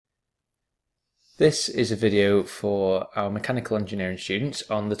This is a video for our mechanical engineering students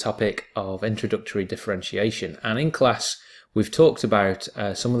on the topic of introductory differentiation, and in class we've talked about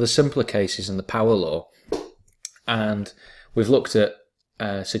some of the simpler cases in the power law, and we've looked at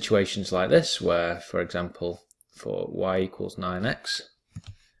situations like this where, for example, for y equals 9x,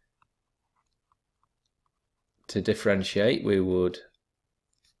 to differentiate we would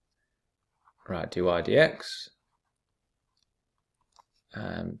write dy dx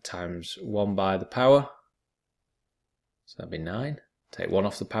times 1 by the power, so that'd be 9. Take 1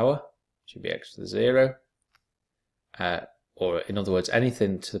 off the power, should be x to the 0, or in other words,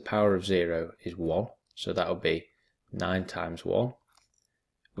 anything to the power of 0 is 1, so that would be 9 times 1,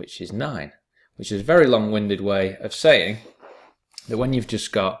 which is 9, which is a very long-winded way of saying that when you've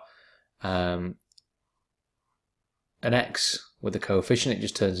just got an x with a coefficient, it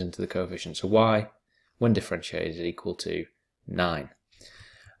just turns into the coefficient. So y, when differentiated, is equal to 9.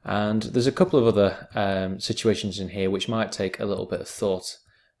 And there's a couple of other situations in here which might take a little bit of thought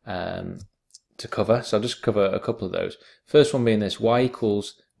to cover, so I'll just cover a couple of those. First one being this: y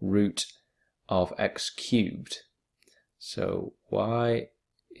equals root of x cubed. So y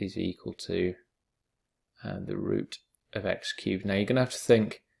is equal to the root of x cubed. Now you're going to have to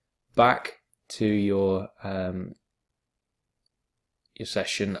think back to your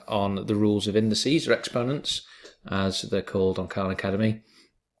session on the rules of indices, or exponents as they're called on Khan Academy,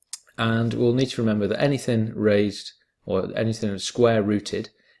 and we'll need to remember that anything raised or anything square rooted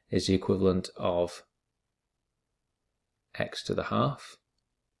is the equivalent of x to the half,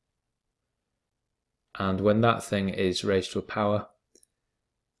 and when that thing is raised to a power,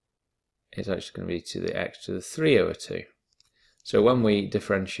 it's actually going to be to the x to the 3 over 2. So when we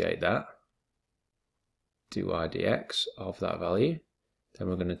differentiate that, dy dx of that value, then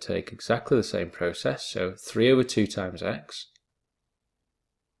we're going to take exactly the same process, so 3 over 2 times x.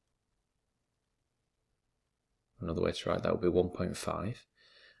 Another way to write that would be 1.5.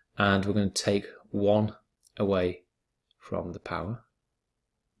 And we're going to take 1 away from the power.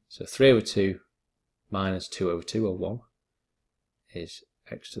 So 3 over 2 minus 2 over 2, or 1, is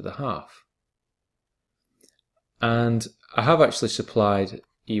x to the half. And I have actually supplied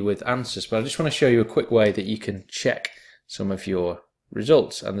you with answers, but I just want to show you a quick way that you can check some of your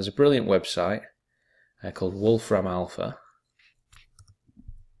results. And there's a brilliant website called Wolfram Alpha.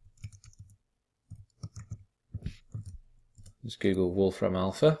 Just Google Wolfram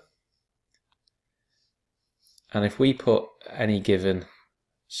Alpha, and if we put any given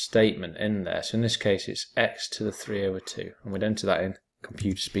statement in there, so in this case it's x to the 3 over 2, and we'd enter that in,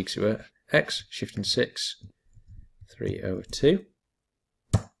 computer speaks of it, x, shifting 6, 3 over 2,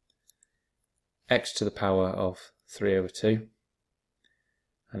 x to the power of 3 over 2,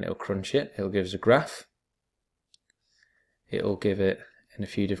 and it'll crunch it, it'll give us a graph, it'll give it in a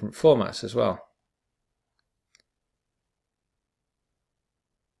few different formats as well.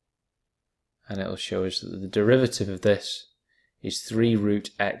 And it will show us that the derivative of this is 3 root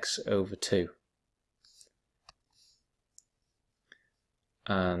x over 2.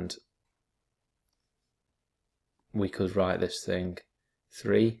 And we could write this thing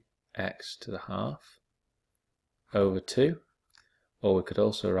 3x to the half over 2, or we could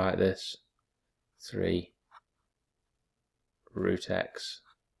also write this 3 root x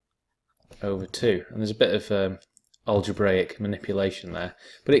over 2. And there's a bit of algebraic manipulation there,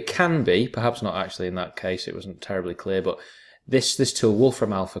 but it can be, perhaps not actually in that case, it wasn't terribly clear, but this tool,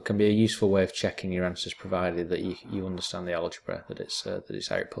 Wolfram Alpha, can be a useful way of checking your answers, provided that you understand the algebra that it's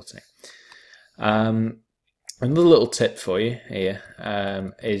outputting. Another little tip for you here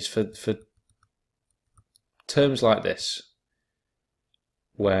is for terms like this,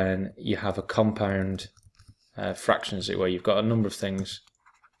 when you have a compound fractions, where you've got a number of things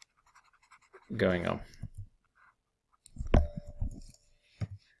going on.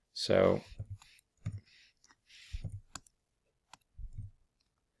 So,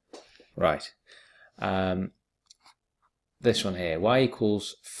 right, this one here, y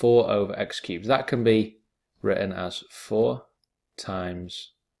equals 4 over x cubed. That can be written as 4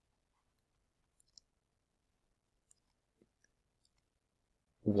 times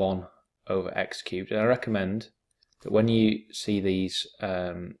 1 over x cubed. And I recommend that when you see these,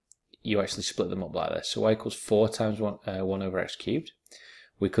 you actually split them up like this. So y equals 4 times 1 over x cubed.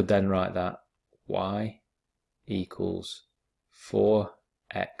 We could then write that y equals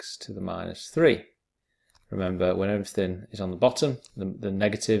 4x to the minus 3. Remember, when everything is on the bottom, the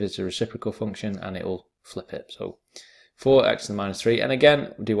negative is a reciprocal function and it will flip it. So 4x to the minus 3, and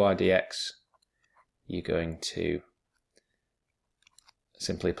again, dy dx, you're going to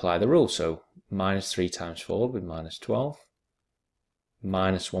simply apply the rule. So minus 3 times 4 will be minus 12.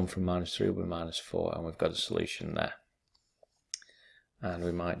 minus 1 from minus 3 will be minus 4, and we've got a solution there. And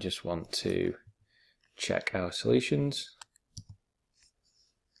we might just want to check our solutions.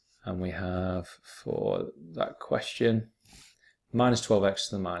 And we have, for that question, minus 12x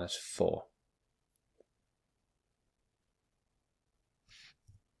to the minus 4.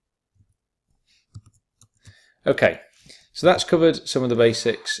 Okay, so that's covered some of the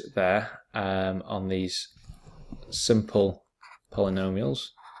basics there on these simple polynomials,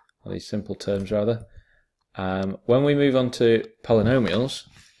 or these simple terms rather. When we move on to polynomials,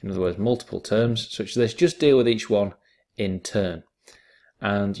 in other words multiple terms such as this, just deal with each one in turn.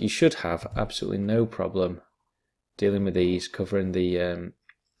 And you should have absolutely no problem dealing with these, covering the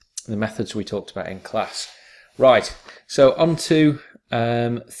methods we talked about in class. Right, so on to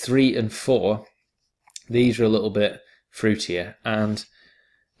 3 and 4. These are a little bit fruitier, and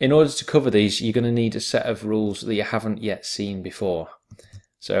in order to cover these you're going to need a set of rules that you haven't yet seen before.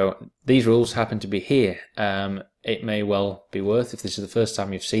 So these rules happen to be here. It may well be worth, if this is the first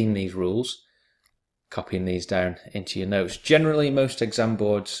time you've seen these rules, copying these down into your notes. Generally most exam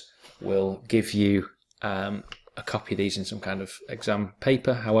boards will give you a copy of these in some kind of exam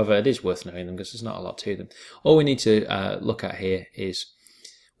paper. However, it is worth knowing them because there's not a lot to them. All we need to look at here is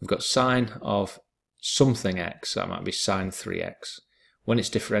we've got sine of something x, that might be sine 3x. When it's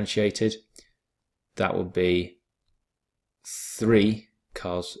differentiated, that would be 3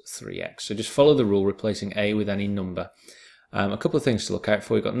 cos 3x. So just follow the rule, replacing a with any number. A couple of things to look out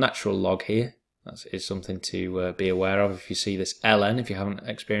for. We've got natural log here. That is something to be aware of if you see this ln, if you haven't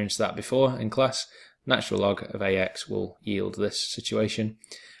experienced that before in class. Natural log of ax will yield this situation.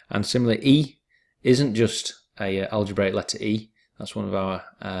 And similarly, e isn't just a algebraic letter e. That's one of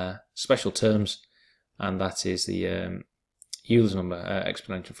our special terms, and that is the Euler's number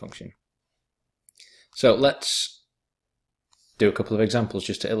exponential function. So let's do a couple of examples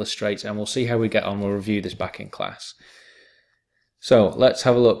just to illustrate, and we'll see how we get on. We'll review this back in class. So let's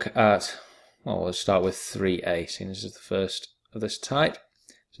have a look at, well, let's start with 3a, seeing this is the first of this type.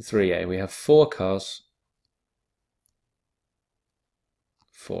 So 3a, we have 4 cos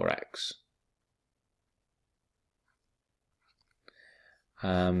 4x.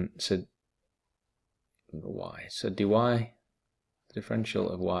 So y. So dy, the differential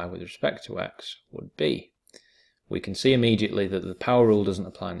of y with respect to x would be, we can see immediately that the power rule doesn't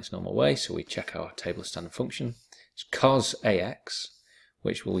apply in its normal way, so we check our table of standard function. It's cos ax,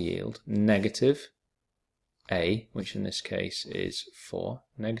 which will yield negative a, which in this case is 4,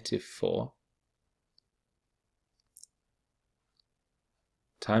 negative 4,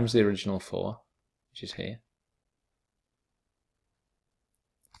 times the original 4, which is here,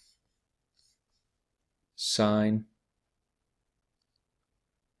 sine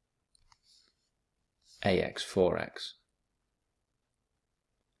ax 4x.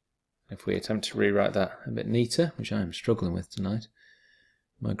 If we attempt to rewrite that a bit neater, which I am struggling with tonight,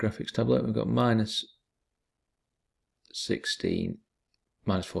 my graphics tablet, we've got minus 16,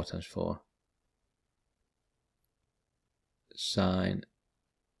 minus 4 times 4, sine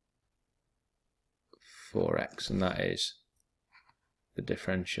 4x, and that is the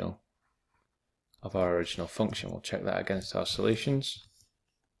differential of our original function. We'll check that against our solutions.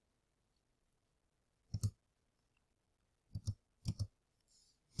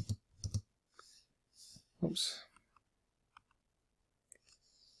 Oops.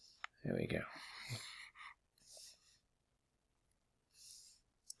 There we go.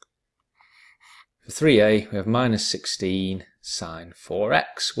 For 3a, we have minus 16 sine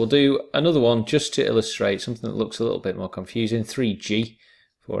 4x. We'll do another one just to illustrate something that looks a little bit more confusing. 3g,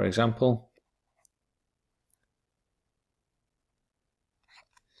 for example.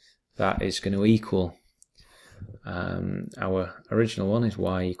 That is going to equal, our original one is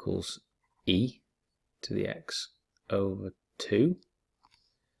y equals e to the x over 2.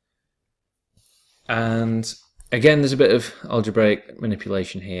 And again, there's a bit of algebraic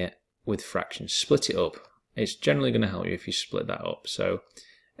manipulation here with fractions. Split it up. It's generally going to help you if you split that up. So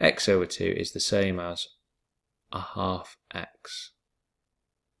x over 2 is the same as a half x.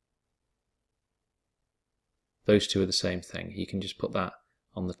 Those two are the same thing. You can just put that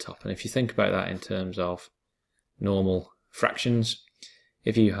on the top. And if you think about that in terms of normal fractions,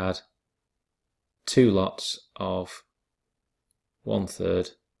 if you had 2 lots of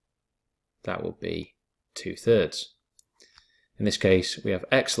 1/3, that would be 2/3. In this case, we have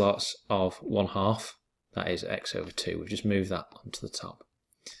x lots of 1/2, that is x over 2. We've just moved that onto the top.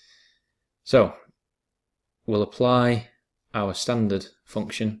 So we'll apply our standard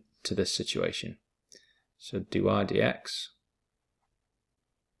function to this situation. So dy dx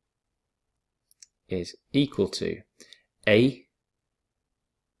is equal to a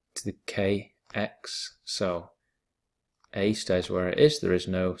to the kx. So a stays where it is. There is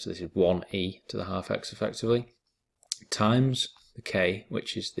no, so this is 1e to the half x effectively, times the k,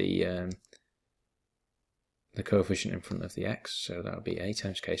 which is the coefficient in front of the x. So that would be a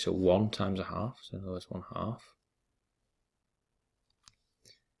times k. So 1 times a half. So in other words, 1/2.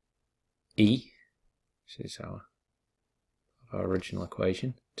 E, which is our original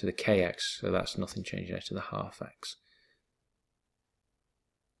equation, to the kx. So that's nothing changing there, to the half x.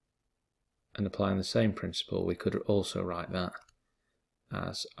 And applying the same principle, we could also write that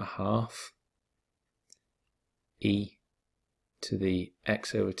as 1/2 e to the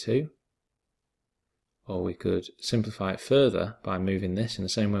x over 2. Or we could simplify it further by moving this in the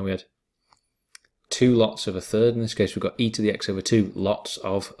same way we had 2 lots of 1/3. In this case, we've got e to the x over 2 lots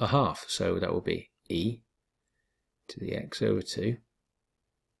of 1/2. So that will be e to the x over 2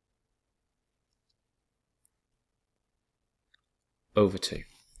 over 2.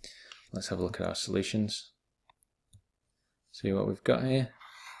 Let's have a look at our solutions. See what we've got here.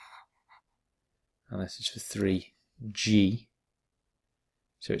 And this is for 3g.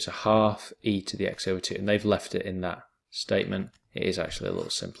 So it's 1/2 e to the x over 2. And they've left it in that statement. It is actually a little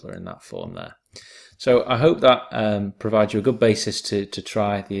simpler in that form there. So I hope that provides you a good basis to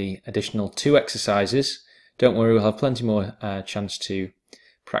try the additional 2 exercises. Don't worry, we'll have plenty more chance to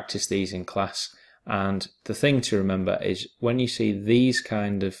practice these in class. And the thing to remember is when you see these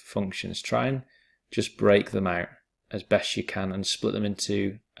kind of functions, try and just break them out as best you can and split them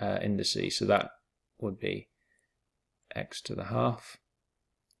into indices. So that would be x to the half.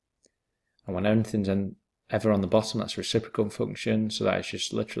 And when anything's ever on the bottom, that's a reciprocal function. So that is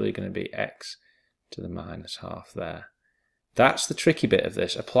just literally going to be x to the -1/2 there. That's the tricky bit of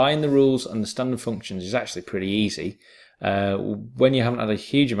this. Applying the rules and the standard functions is actually pretty easy. When you haven't had a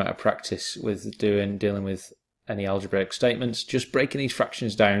huge amount of practice with dealing with any algebraic statements, just breaking these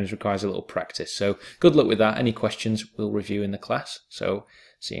fractions down requires a little practice. So good luck with that. Any questions we'll review in the class. So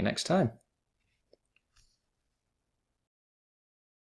see you next time.